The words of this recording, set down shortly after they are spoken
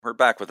We're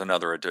back with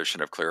another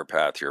edition of Clear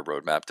Path, your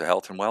roadmap to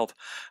health and wealth.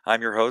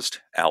 I'm your host,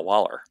 Al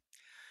Waller.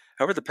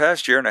 Over the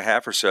past year and a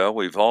half or so,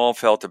 we've all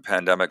felt the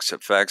pandemic's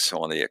effects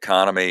on the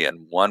economy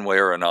in one way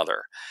or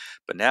another.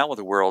 But now, with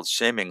the world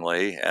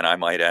seemingly, and I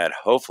might add,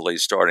 hopefully,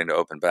 starting to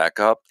open back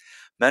up,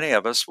 many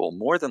of us will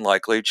more than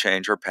likely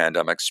change our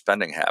pandemic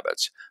spending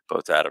habits,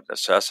 both out of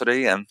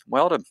necessity and,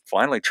 well, to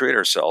finally treat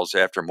ourselves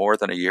after more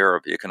than a year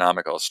of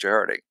economic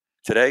austerity.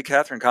 Today,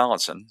 Catherine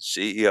Collinson,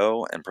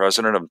 CEO and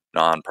president of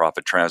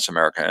nonprofit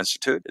Transamerica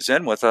Institute, is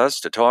in with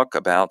us to talk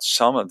about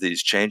some of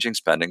these changing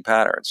spending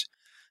patterns.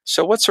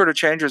 So, what sort of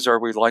changes are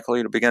we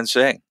likely to begin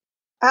seeing?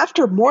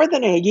 After more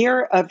than a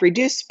year of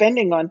reduced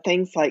spending on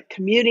things like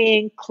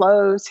commuting,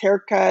 clothes,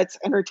 haircuts,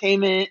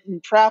 entertainment,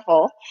 and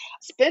travel,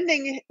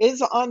 spending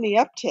is on the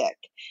uptick.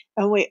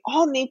 And we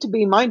all need to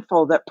be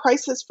mindful that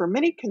prices for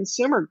many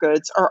consumer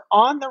goods are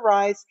on the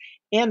rise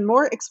and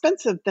more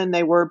expensive than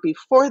they were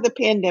before the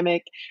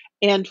pandemic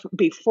and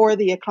before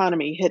the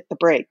economy hit the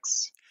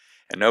brakes.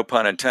 And no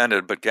pun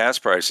intended, but gas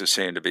prices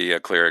seem to be a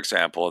clear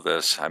example of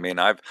this. I mean,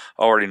 I've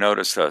already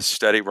noticed a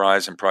steady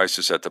rise in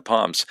prices at the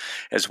pumps,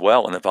 as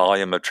well in the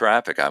volume of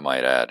traffic, I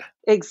might add.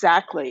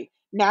 Exactly.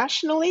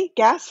 Nationally,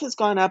 gas has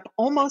gone up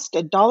almost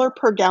 $1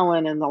 per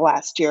gallon in the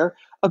last year,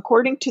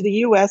 according to the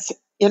U.S.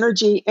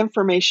 Energy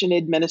Information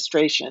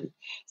Administration.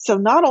 So,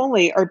 not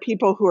only are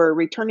people who are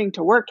returning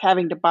to work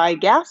having to buy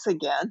gas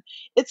again,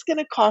 it's going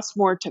to cost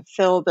more to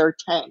fill their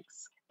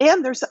tanks.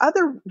 And there's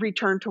other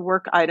return to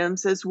work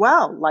items as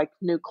well, like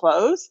new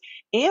clothes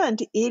and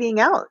eating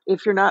out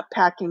if you're not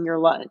packing your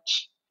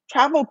lunch.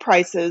 Travel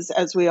prices,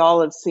 as we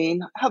all have seen,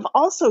 have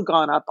also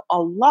gone up a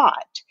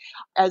lot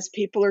as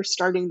people are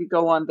starting to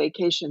go on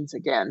vacations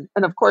again.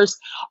 And of course,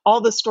 all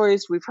the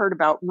stories we've heard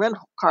about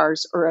rental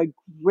cars are a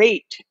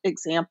great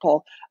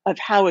example of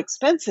how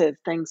expensive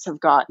things have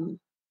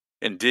gotten.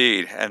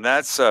 Indeed, and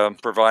that's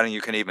providing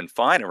you can even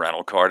find a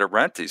rental car to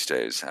rent these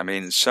days. I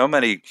mean, so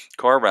many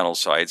car rental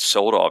sites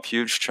sold off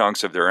huge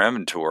chunks of their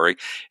inventory,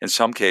 in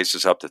some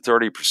cases up to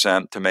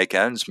 30% to make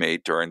ends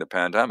meet during the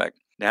pandemic.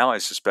 Now I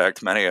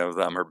suspect many of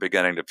them are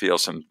beginning to feel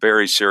some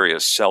very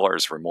serious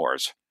seller's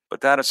remorse.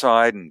 But that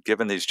aside, and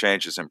given these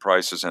changes in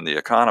prices in the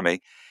economy,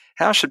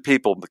 how should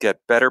people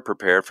get better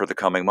prepared for the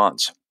coming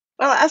months?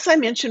 Well, as I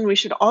mentioned, we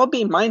should all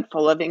be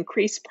mindful of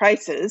increased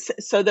prices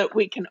so that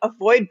we can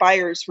avoid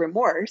buyer's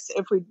remorse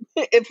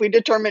if we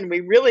determine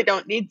we really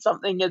don't need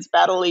something as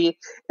badly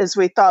as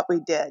we thought we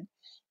did.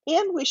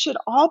 And we should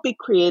all be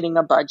creating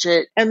a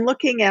budget and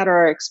looking at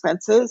our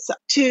expenses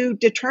to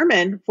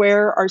determine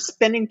where our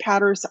spending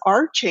patterns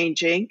are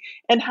changing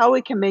and how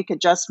we can make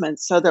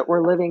adjustments so that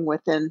we're living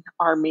within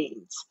our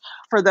means.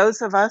 For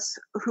those of us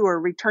who are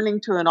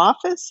returning to an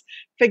office,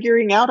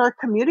 figuring out our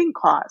commuting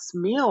costs,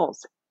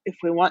 meals, if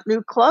we want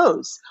new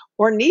clothes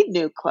or need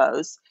new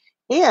clothes.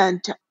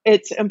 And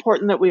it's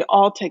important that we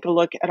all take a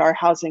look at our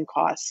housing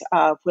costs,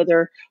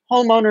 whether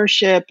home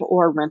ownership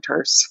or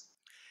renters.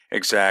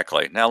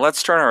 Exactly. Now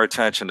let's turn our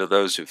attention to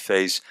those who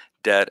face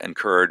debt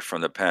incurred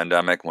from the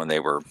pandemic when they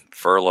were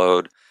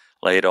furloughed,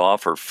 laid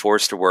off, or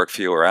forced to work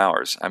fewer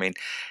hours. I mean,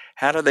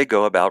 how do they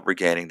go about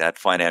regaining that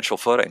financial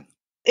footing?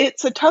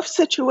 It's a tough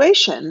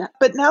situation,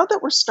 but now that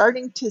we're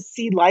starting to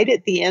see light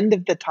at the end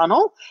of the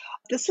tunnel,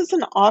 this is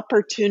an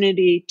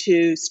opportunity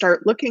to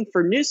start looking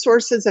for new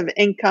sources of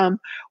income,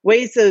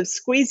 ways of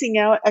squeezing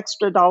out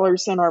extra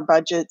dollars in our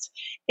budgets,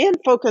 and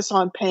focus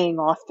on paying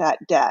off that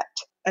debt.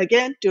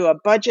 Again, do a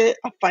budget,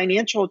 a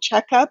financial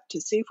checkup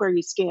to see where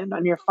you stand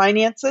on your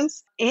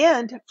finances.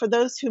 And for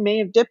those who may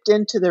have dipped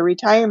into their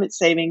retirement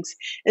savings,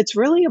 it's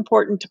really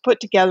important to put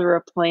together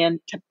a plan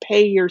to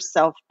pay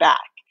yourself back.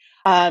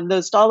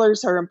 Those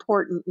dollars are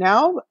important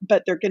now,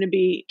 but they're going to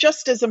be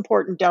just as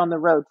important down the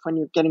road when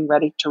you're getting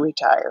ready to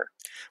retire.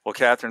 Well,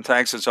 Catherine,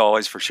 thanks as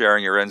always for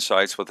sharing your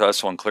insights with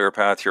us on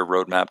ClearPath, your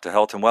roadmap to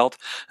health and wealth.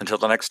 Until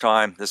the next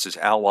time, this is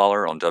Al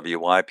Waller on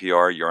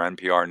WYPR, your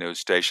NPR news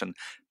station.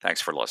 Thanks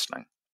for listening.